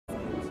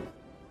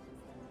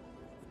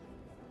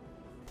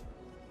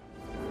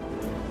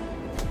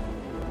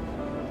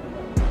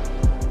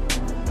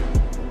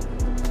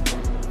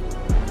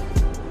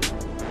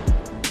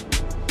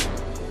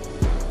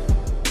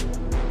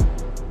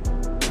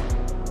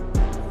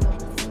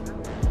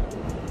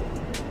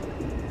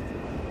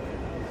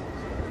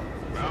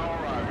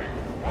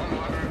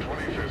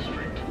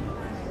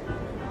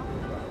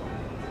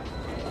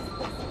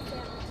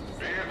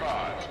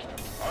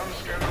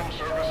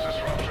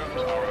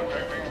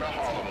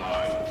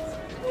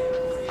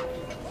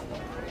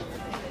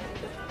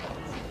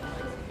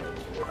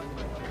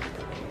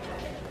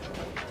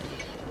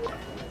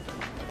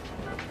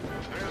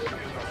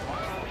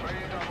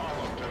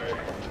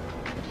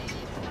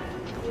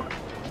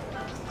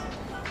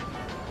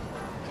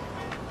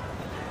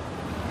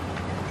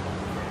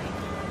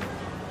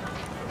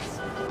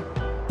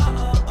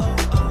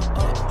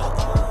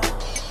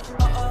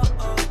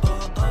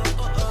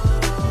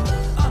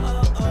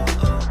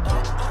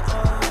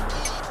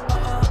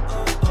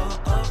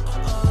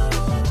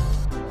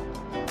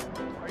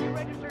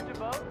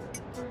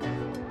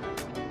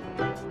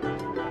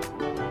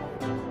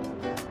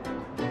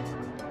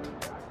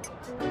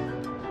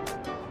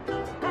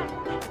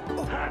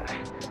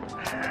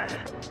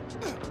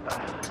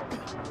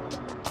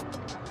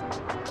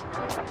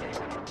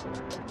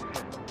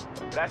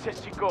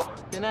Gracias, chico.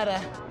 De nada.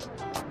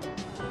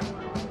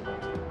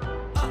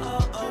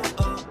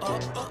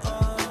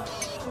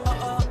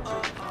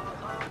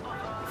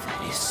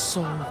 That is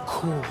so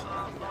cool.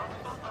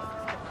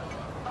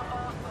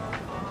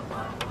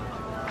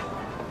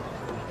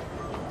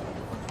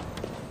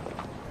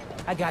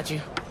 I got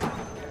you.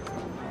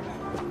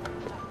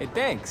 Hey,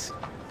 thanks.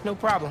 No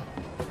problem.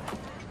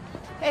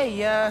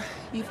 Hey,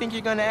 you think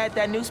you're gonna add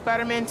that new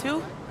Spider-Man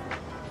too?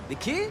 The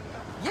kid?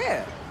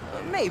 Yeah,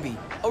 maybe.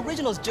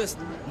 Original's just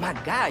my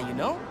guy, you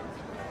know?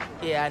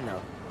 Yeah, I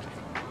know.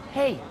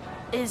 Hey,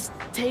 is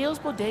Teo's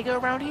Bodega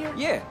around here?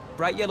 Yeah,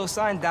 bright yellow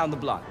sign down the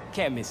block.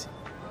 Can't miss it.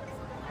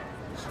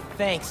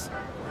 Thanks.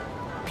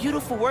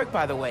 Beautiful work,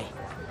 by the way.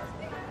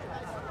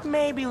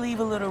 Maybe leave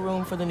a little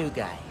room for the new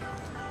guy,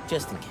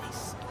 just in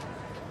case.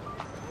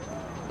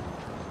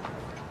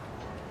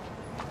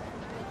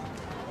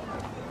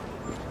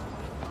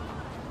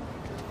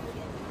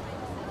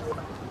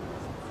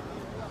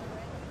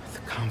 The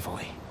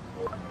convoy.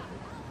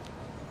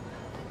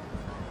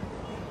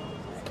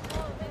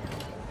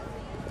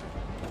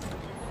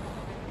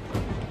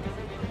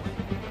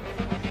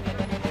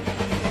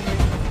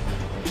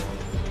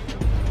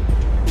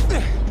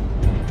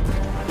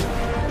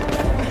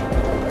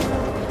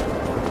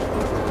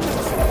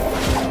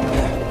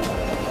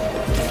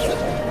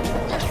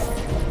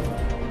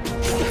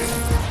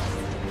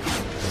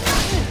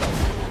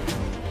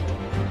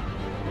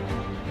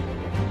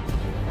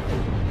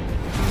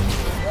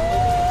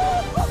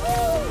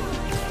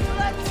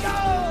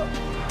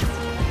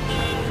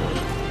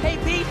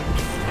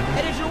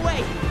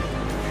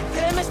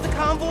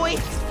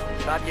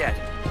 Not yet.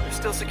 They're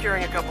still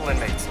securing a couple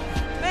inmates.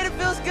 Man, it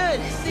feels good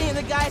seeing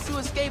the guys who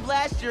escaped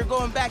last year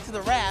going back to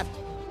the raft.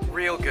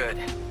 Real good.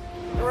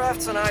 The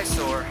raft's an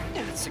eyesore.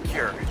 It's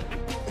secure.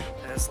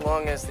 As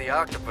long as the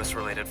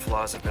octopus-related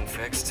flaws have been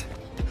fixed.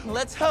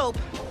 Let's hope.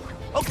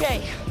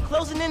 Okay,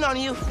 closing in on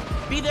you.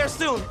 Be there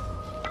soon.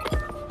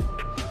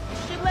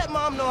 Should let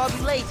Mom know I'll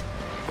be late.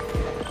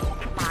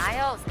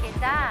 Miles, ¿qué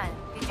tal?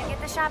 Did you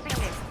get the shopping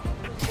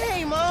list?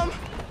 Hey, Mom.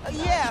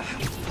 Yeah,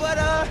 but,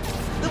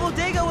 the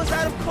bodega was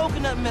out of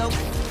coconut milk.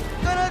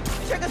 Gonna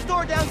check a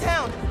store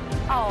downtown.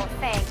 Oh,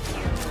 thank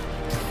you.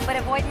 But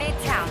avoid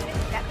Midtown.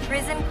 That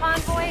prison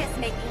convoy is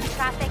making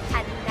traffic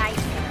a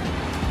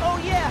nightmare.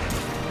 Oh, yeah.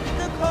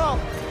 Good call.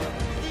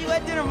 See you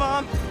at dinner,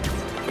 Mom.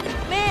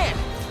 Man,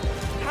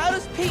 how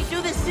does Pete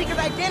do this secret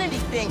identity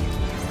thing?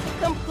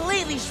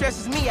 Completely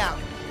stresses me out.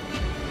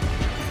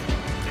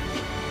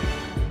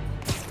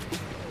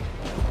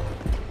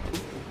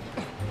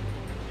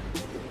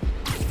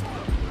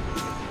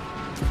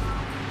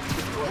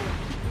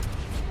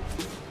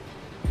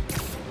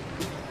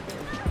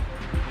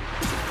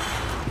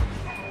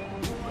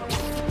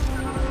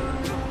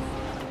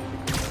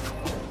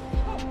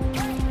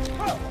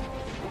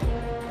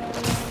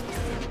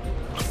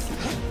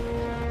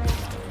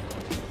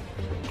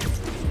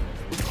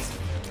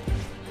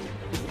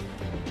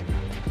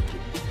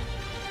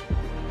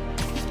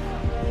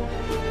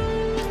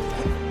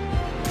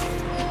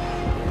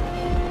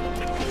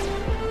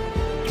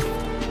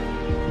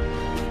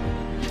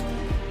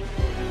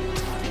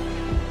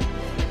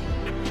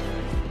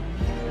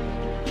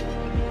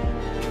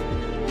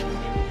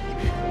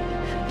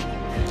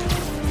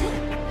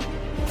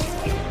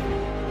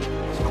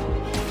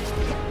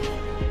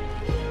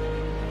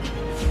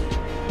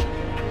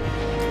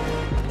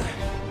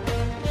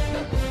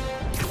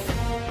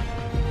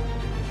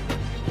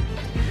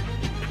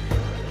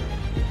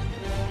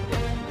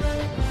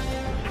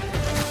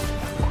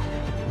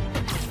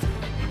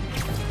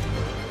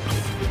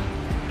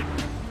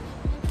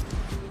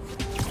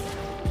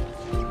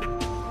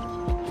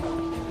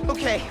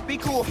 Okay, be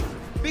cool.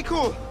 Be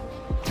cool.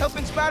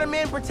 Helping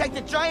Spider-Man protect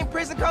a giant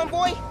prison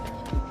convoy?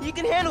 You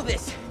can handle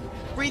this.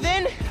 Breathe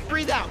in,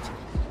 breathe out.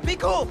 Be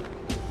cool.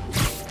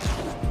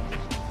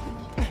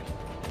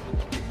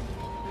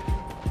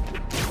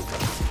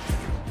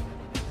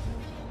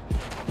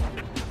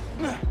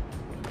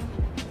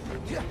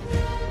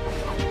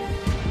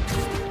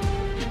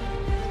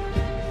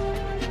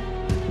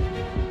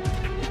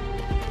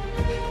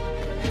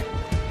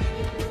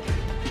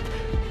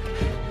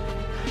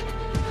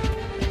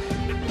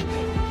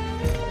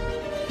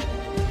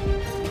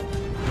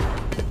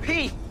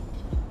 Pete!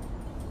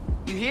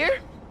 You here?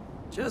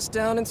 Just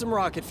down in some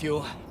rocket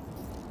fuel.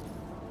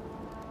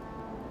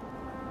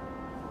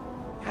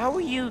 How are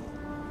you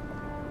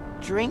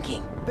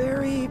drinking?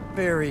 Very,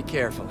 very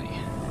carefully.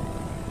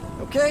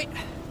 Okay,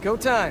 go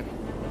time.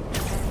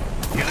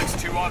 Helix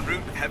 2 en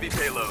route, heavy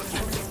payload.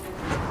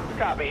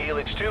 Copy,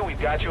 Helix 2. We've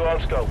got you on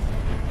scope.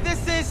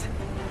 This is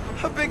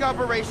a big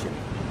operation.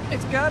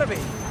 It's gotta be.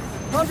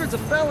 Hundreds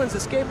of felons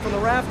escaped from the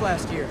raft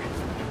last year.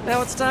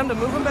 Now it's time to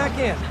move them back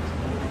in.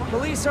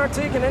 Police aren't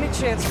taking any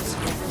chances,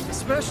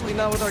 especially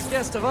not with our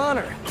guest of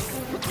honor.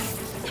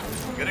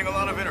 Getting a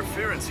lot of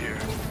interference here.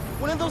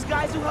 One of those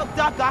guys who helped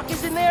Doc Ock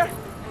is in there?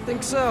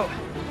 Think so.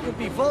 Could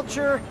be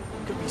Vulture,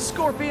 could be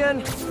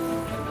Scorpion,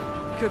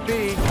 could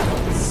be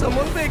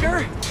someone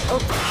bigger.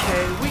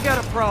 Okay, we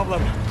got a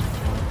problem.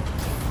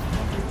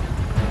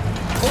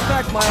 Hold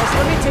back, Miles.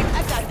 Let me take...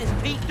 I got this,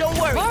 Pete. Don't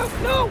worry. Miles,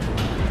 no!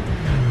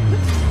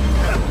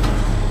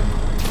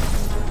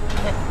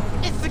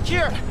 It's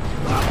secure.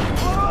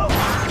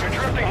 You're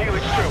drifting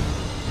Helix 2.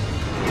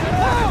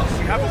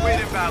 We have a weight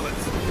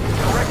imbalance.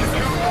 Corrected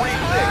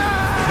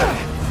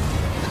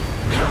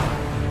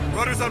 236.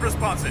 Rudder's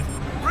unresponsive.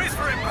 Brace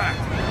for impact.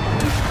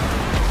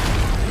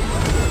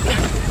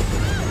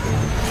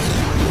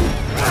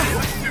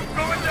 Helix 2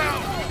 going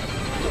down.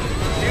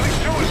 Helix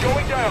 2 is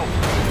going down.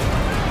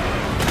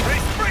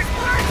 Brace, brace,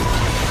 brace!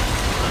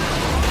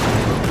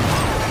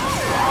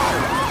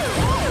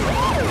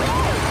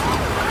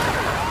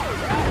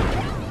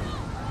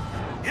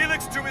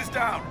 Helix 2 is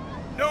down.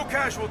 No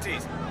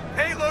casualties.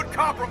 Payload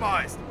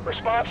compromised.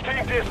 Response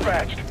team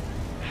dispatched.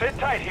 Sit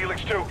tight,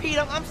 Helix 2. Pete,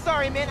 I'm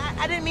sorry, man.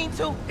 I didn't mean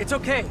to. It's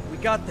okay. We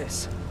got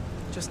this.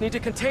 Just need to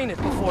contain it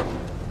before...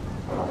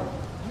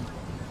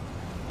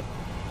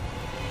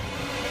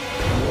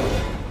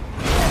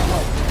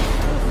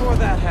 Before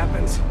that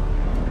happens.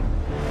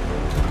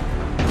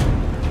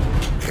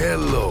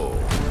 Hello,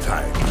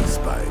 tiny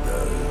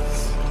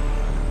spiders.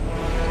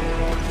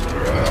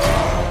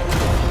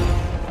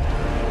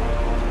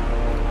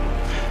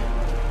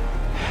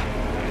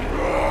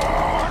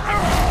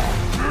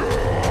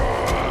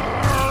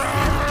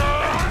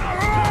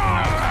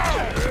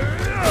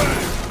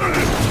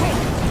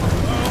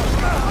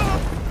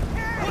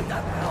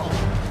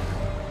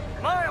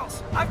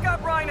 Miles, I've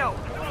got Rhino,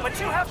 but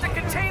you have to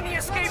contain the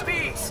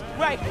escapees.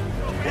 Right.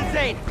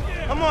 Insane.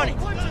 I'm on it.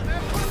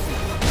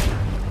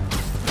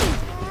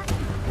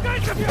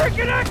 Guy's a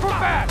freaking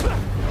acrobat!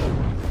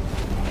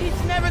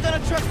 Pete's never gonna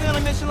trust me on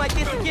a mission like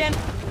this again.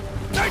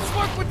 Nice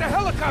work with the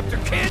helicopter,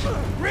 kid!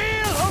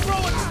 Real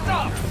heroic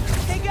stuff!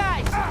 Hey,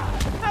 guys.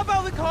 How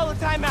about we call a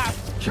timeout?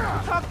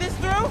 Talk this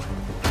through?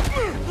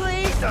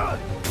 Please? No?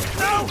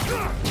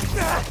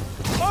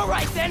 All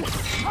right, then.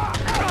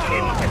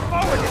 Keep looking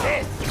forward to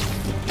this!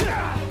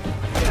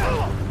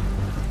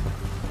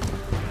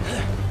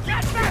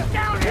 Get back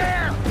down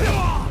here!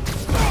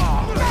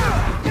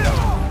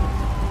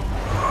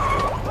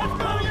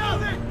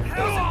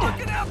 How's it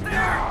looking out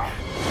there?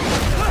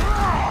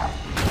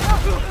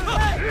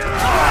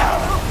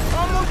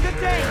 Almost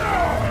contained.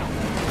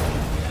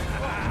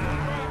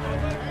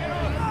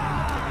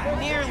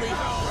 Nearly.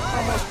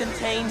 Almost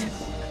contained.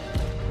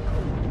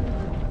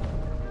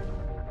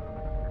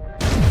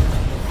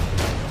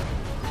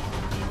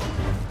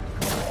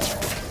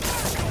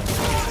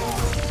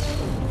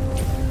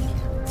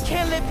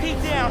 Can't let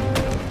Pete down.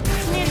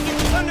 Just need to get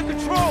this under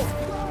control.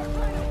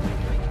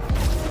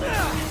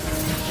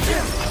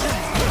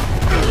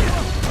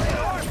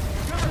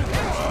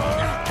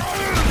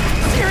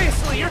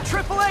 Seriously, you're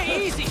AAA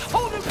easy.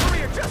 Hold him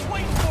career, just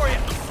waiting for you.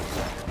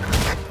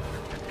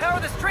 How are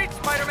the streets,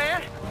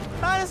 Spider-Man?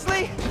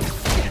 Honestly,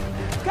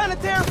 kind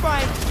of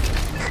terrifying.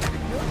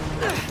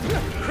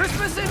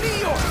 Christmas in New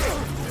York.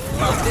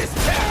 Love this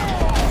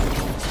town.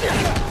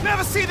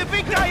 Never see the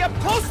big guy up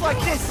close like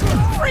this.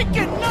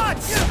 Freaking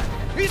nuts!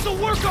 He's a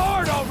work of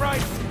art, all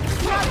right!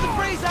 Not the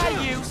phrase I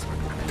use.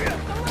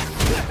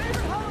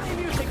 Favorite holiday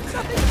music.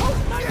 Something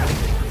post-19.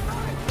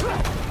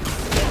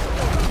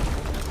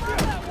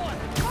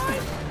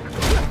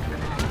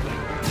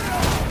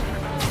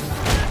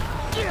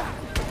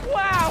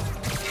 Wow!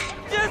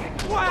 Just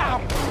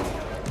wow!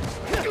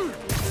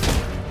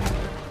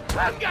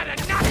 I've got a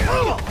knock!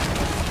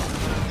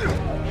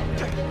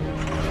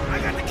 I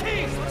got the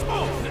keys! Let's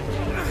move!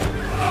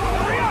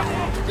 Hurry up!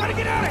 Gotta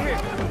get out of here!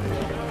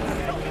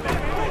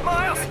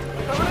 Miles,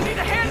 I'm gonna need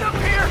a hand up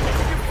here.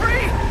 You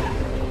free?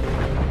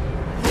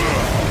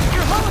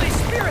 Your holiday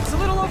spirit's a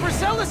little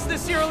overzealous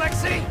this year,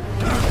 Alexei.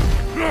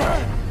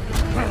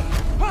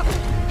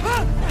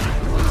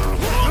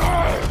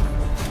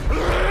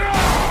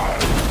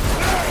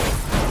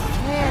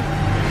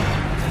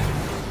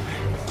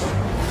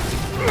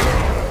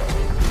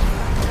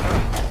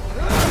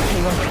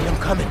 Hang on, Pete, I'm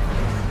coming.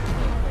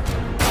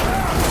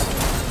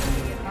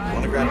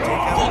 Wanna grab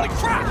takeout? Holy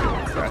crap!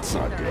 That's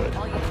not good.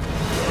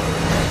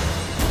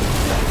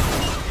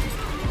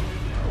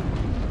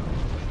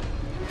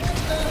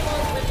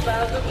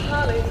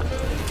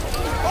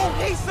 Oh,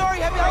 hey, sorry,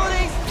 happy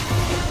holidays!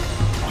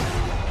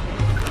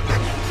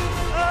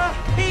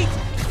 Pete,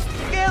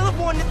 scale of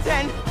 1 to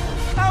 10.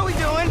 How we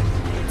doing?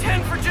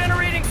 10 for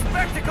generating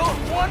spectacle,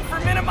 1 for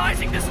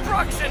minimizing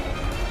destruction.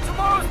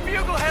 Tomorrow's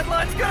Bugle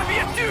headline's gonna be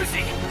a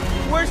doozy.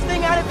 Worst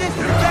thing out of this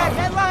is a bad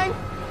headline?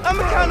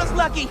 I'ma count us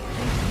lucky.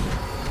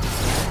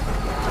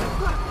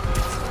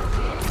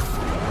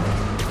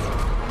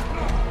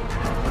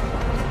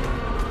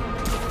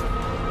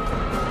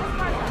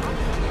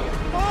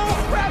 Oh,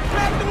 crap,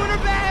 doing her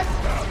best!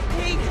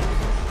 Pete,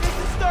 this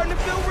is starting to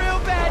feel real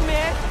bad,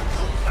 man.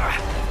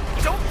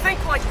 Don't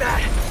think like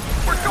that.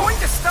 We're going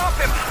to stop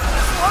him,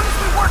 as long as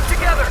we work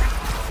together.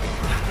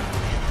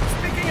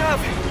 Speaking of,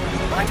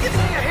 mind giving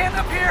me a hand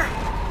up here?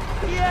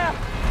 Yeah,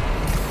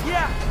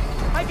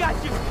 I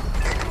got you.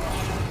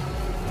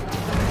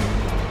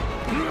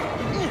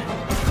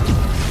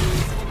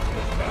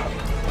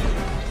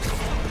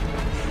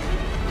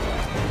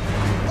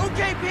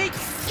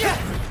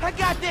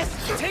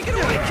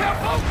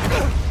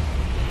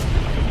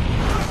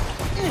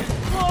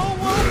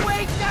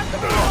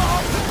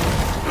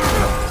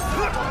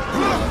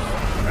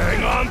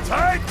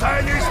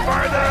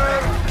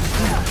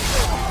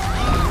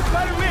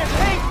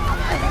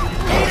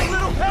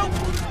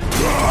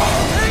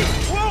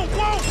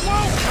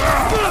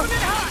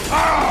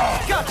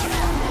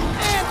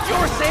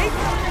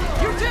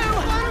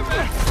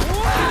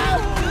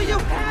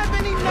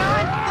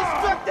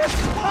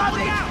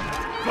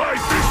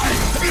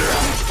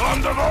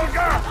 on the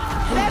Volga?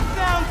 That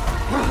sounds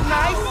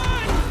nice.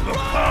 The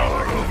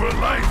power over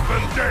life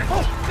and death.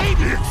 Oh,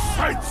 baby.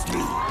 Excites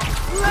me.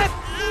 Left,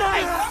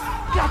 nice.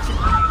 Gotcha.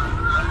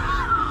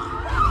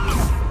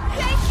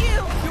 Thank you!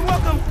 You're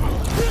welcome.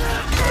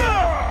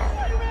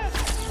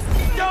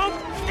 Don't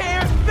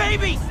scare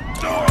babies.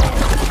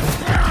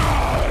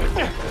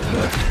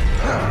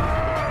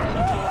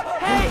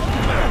 Hey!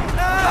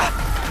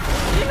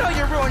 You know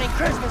you're ruining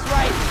Christmas,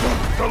 right?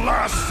 The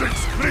last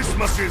 6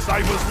 Christmases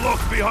I was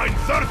locked behind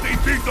 30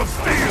 feet of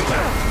steel.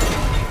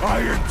 I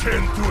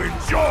intend to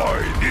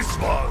enjoy this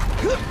one.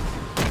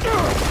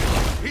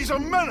 He's a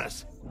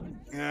menace.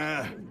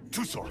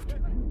 Too soft.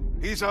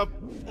 He's a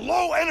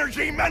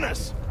low-energy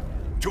menace.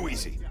 Too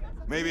easy.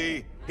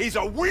 Maybe he's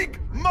a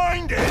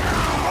weak-minded.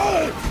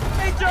 Oh!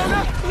 Hey,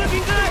 Jonah,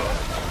 looking good.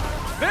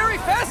 Very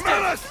festive!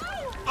 Menace!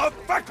 A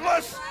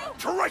feckless,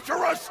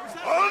 treacherous,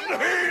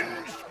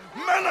 unhinged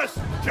menace!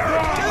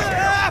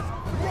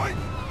 Right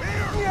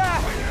here!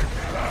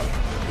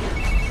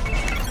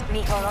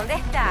 Mijo, ¿dónde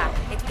está?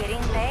 It's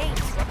getting late.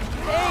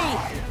 Hey,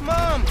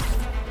 Mom.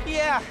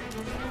 Yeah,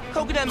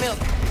 coconut milk.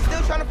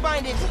 Still trying to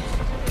find it.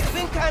 It's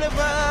been kind of,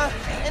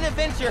 an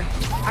adventure.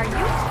 Are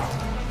you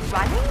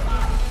running?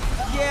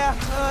 Yeah,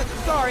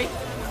 sorry.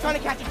 Trying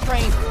to catch a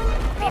train.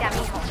 Mira,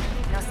 mijo,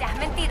 no seas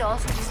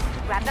mentiroso. Just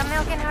grab the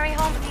milk and hurry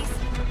home, please.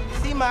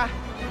 Sí, ma.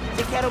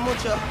 Te quiero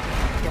mucho.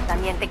 Yo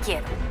también te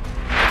quiero.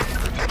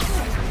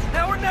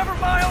 Now or never,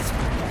 Miles!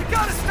 We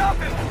gotta stop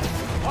him!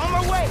 On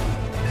my way.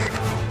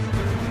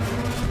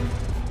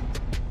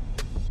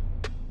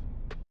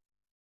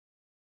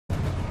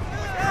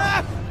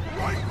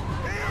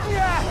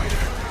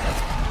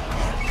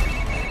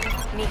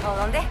 Mijo,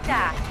 ¿dónde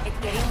está? It's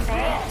getting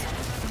late.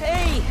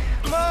 Hey,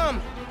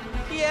 Mom.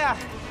 Yeah,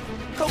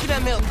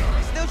 coconut milk.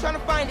 Still trying to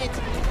find it.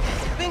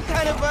 It's been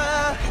kind of,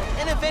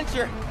 an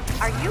adventure.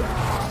 Are you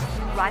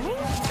running?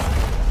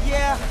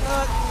 Yeah,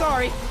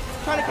 sorry.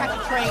 Trying to catch a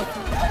train.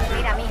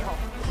 Mira, mijo,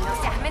 no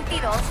seas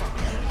mentiroso.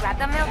 Grab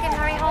the milk and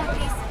hurry home,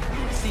 please.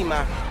 Sí,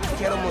 ma. Te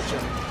quiero mucho.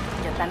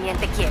 Yo también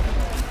te quiero.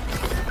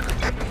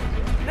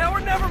 Now or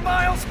never,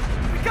 Miles!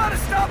 We gotta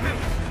stop him!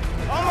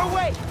 On my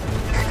way.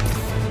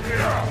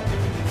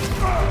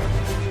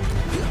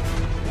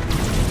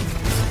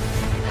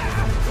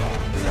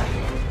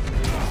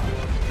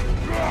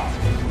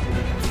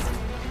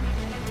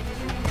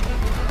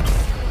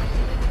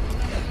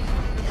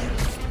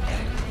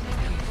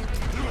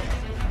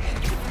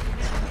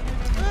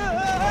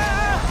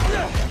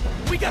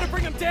 We gotta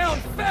bring him down,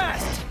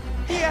 fast!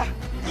 Yeah,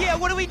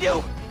 what do we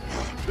do?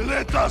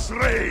 Let us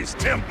raise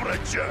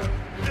temperature.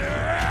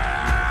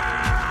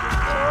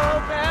 Oh,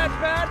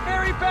 bad,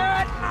 very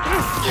bad!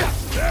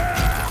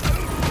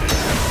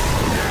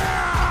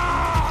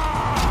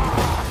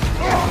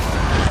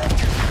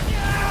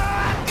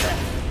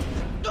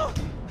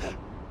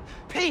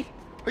 Pete,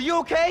 are you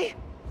okay?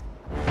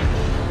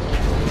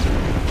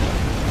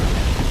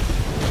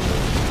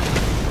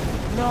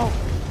 No.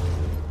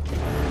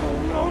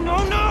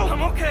 No!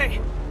 I'm okay.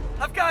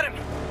 I've got him.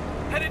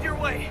 Headed your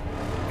way.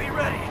 Be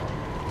ready.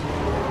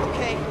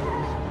 Okay.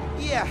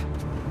 Yeah.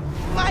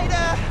 Might,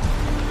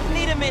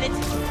 need a minute.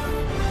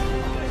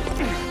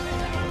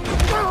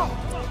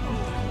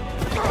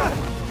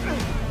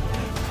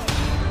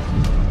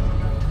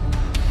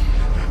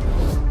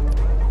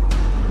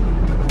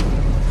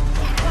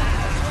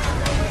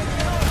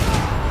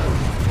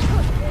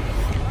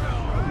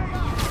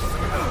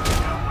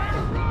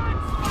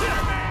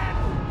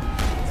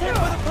 Tip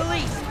for the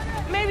police.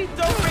 Maybe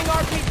don't bring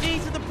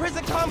RPGs to the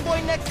prison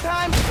convoy next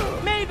time.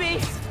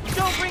 Maybe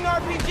don't bring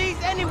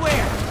RPGs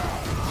anywhere.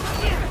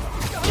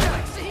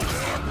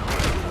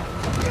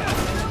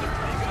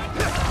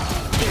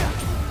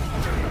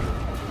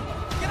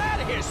 Get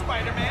out of here,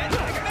 Spider-Man!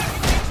 You're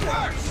making things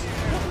worse!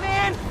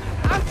 Man,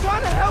 I'm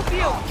trying to help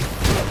you.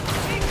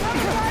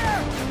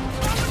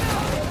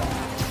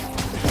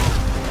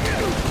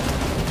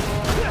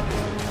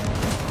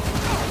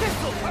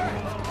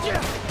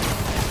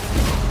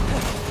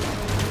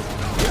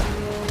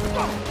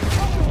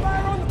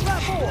 Fire on the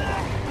platform!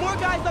 More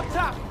guys up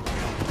top.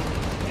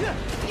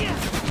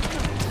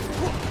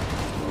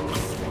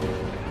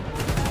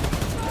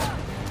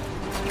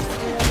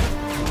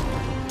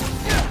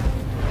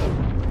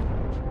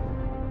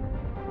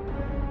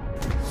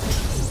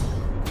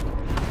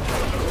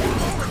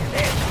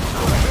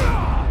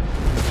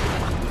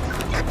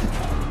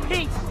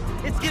 Pete,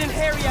 it's getting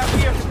hairy out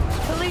here.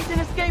 Police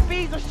and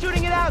escapees are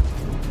shooting it out.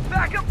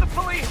 Back up the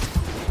police!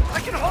 I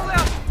can hold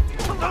out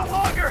a little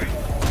longer!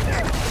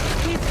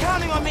 He's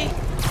counting on me.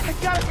 I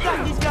gotta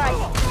stop these guys.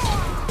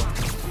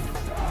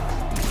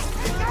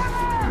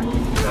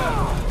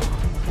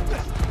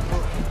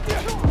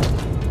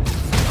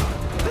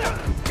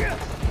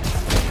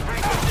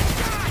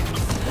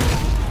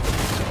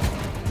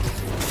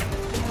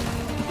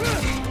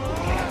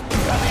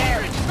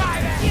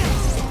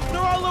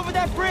 They're all over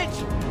that bridge.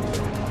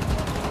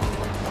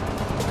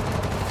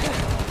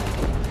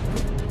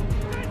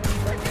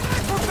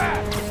 We're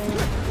back.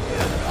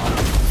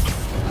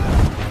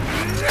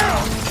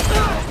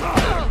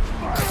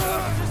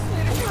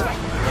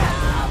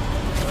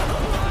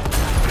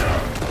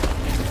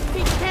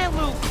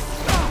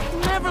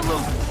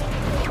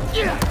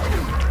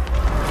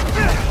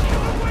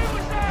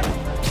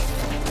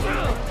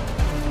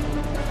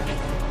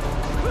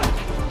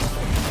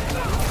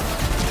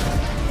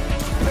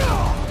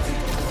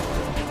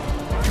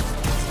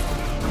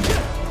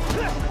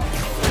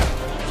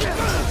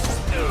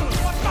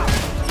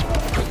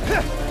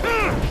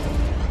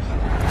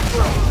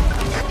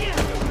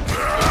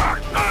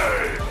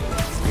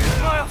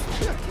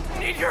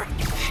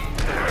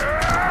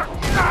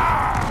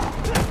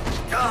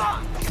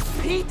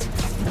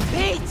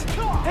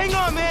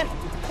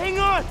 Hang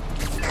on!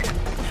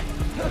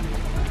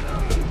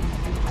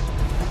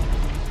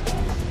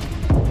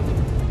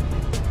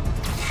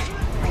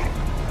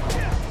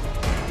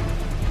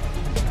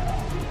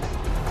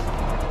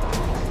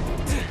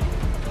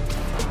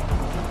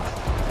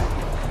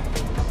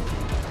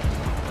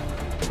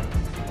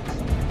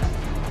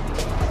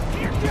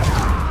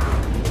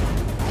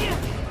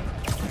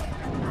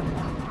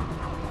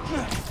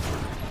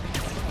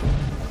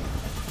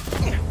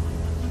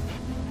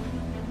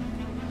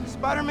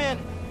 Spider-Man,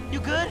 you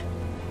good?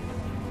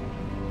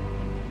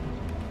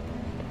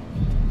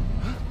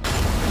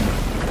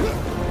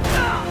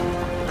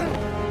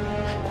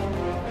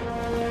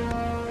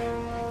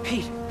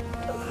 Pete.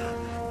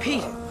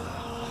 Pete.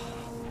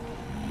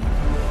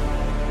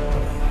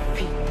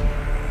 Pete.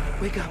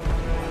 Wake up.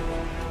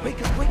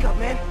 Wake up,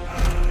 man.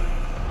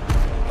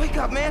 Wake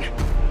up, man.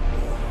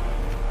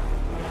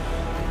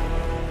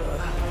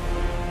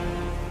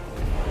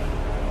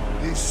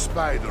 This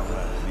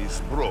Spider-Man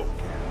is broken.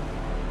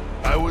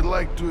 I would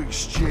like to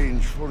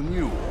exchange for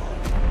new one.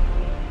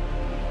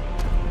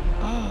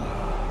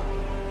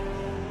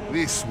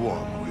 This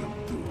one will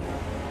do.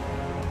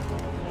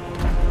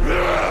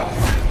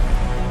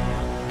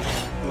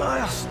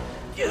 Miles,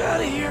 get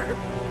out of here.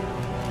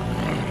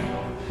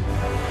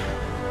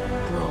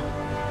 Bro.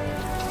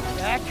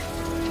 Back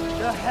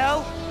the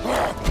hell?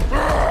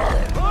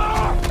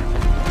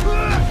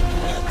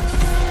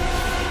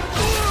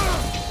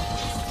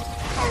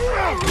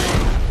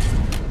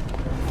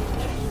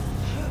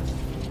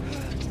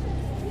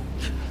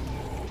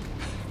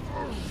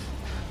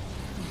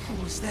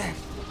 What was that?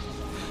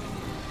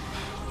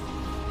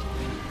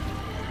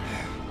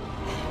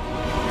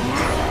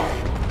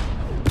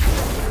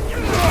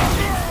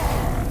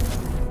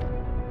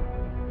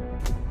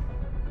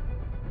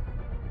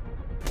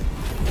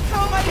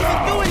 How am I even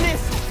doing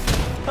this?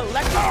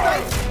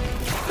 Electrocyte?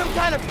 Some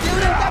kind of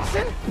field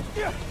induction?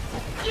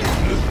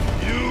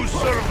 You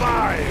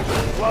survive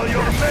while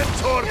your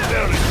mentor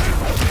perishes.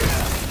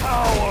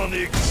 How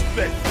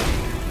unexpected.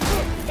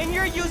 And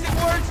you're using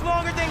words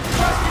longer than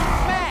crush and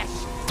smash.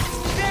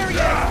 Very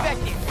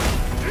unexpected.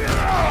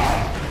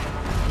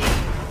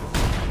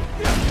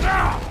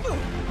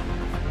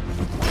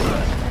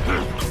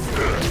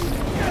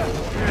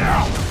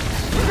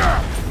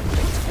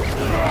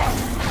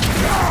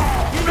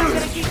 You're not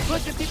gonna keep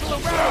pushing people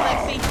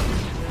around, Lexi.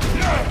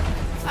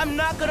 I'm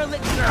not gonna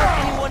let you hurt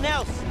anyone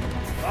else.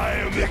 I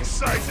am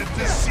excited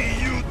to see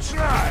you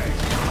try,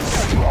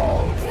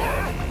 small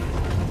one.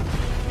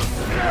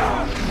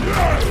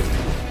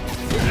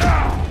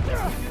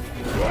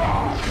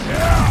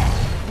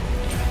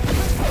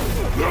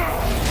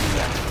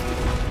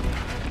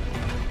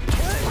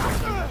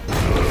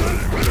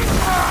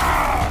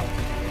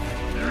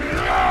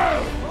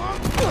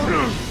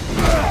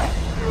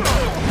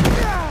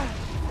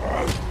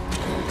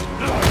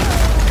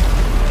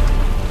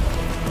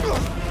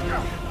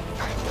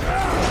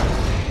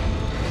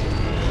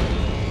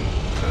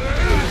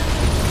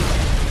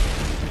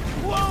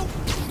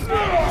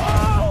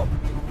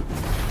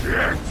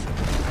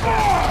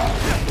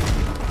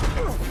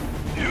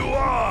 You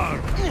are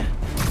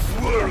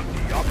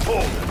worthy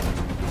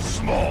opponent,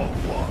 small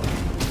one.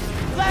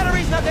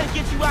 Flattery's not gonna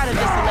get you out of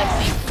this,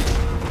 Alexi.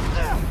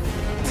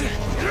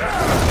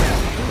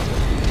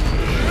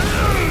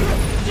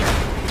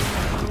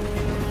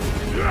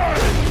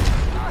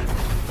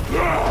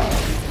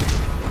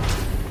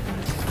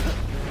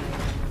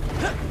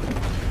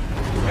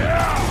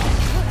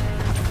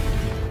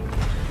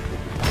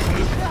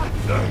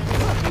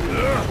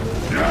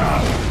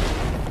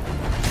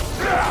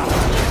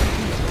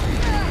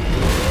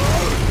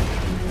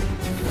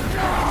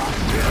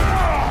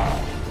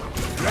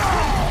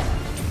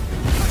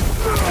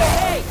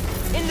 Hey,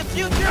 in the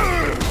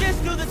future,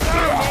 just do the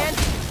time, man.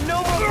 No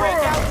more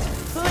breakouts,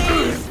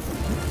 please.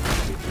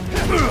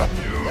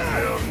 You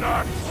will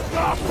not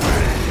stop me.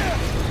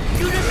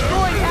 You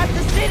destroyed half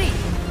the city.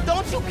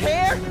 Don't you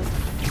care?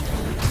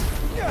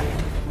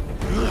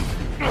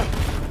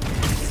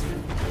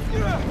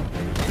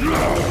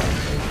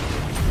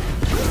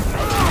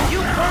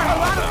 You've hurt a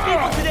lot of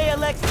people today,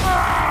 Alexi.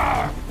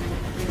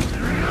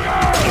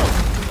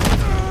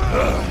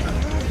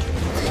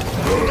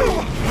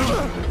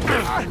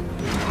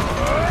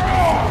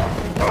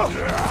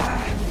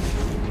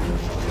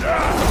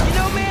 You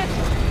know, man,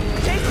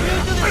 chasing you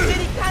through the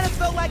city kind of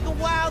felt like a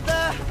wild,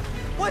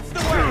 what's the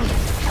word?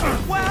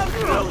 Wild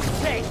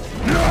goose chase.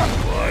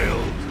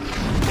 Wild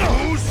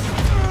goose?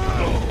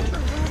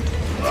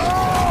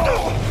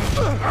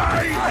 I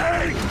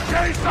hate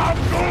chase of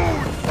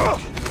goose!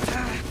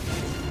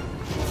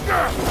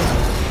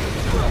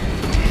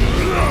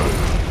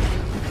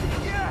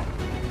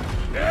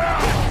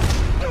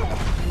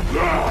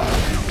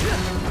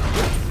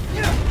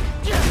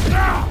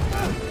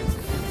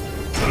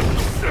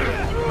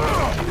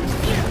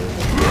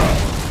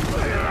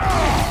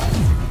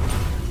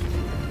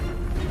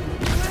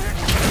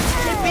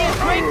 It'd be a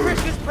great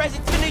Christmas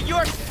present to New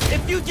York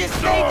if you just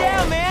stay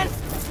down, man.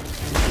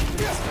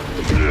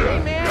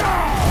 Hey, man,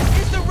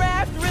 is the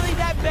raft really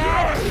that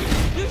bad?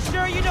 You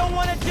sure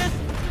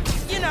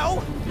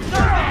know,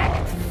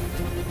 back.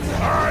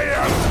 I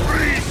am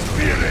free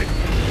spirit!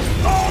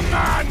 No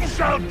man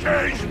shall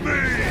cage me!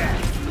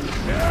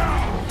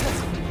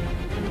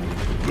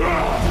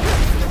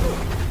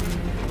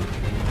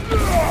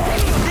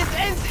 This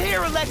ends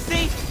here,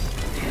 Alexei!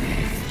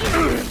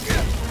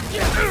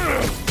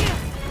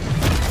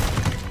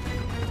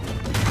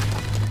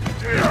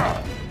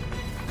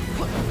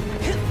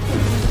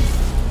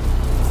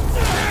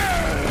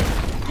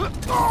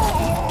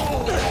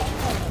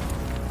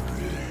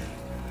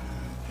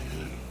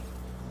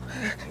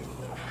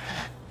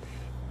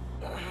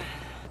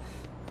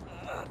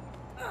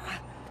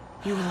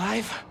 You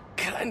alive?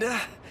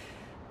 Kinda.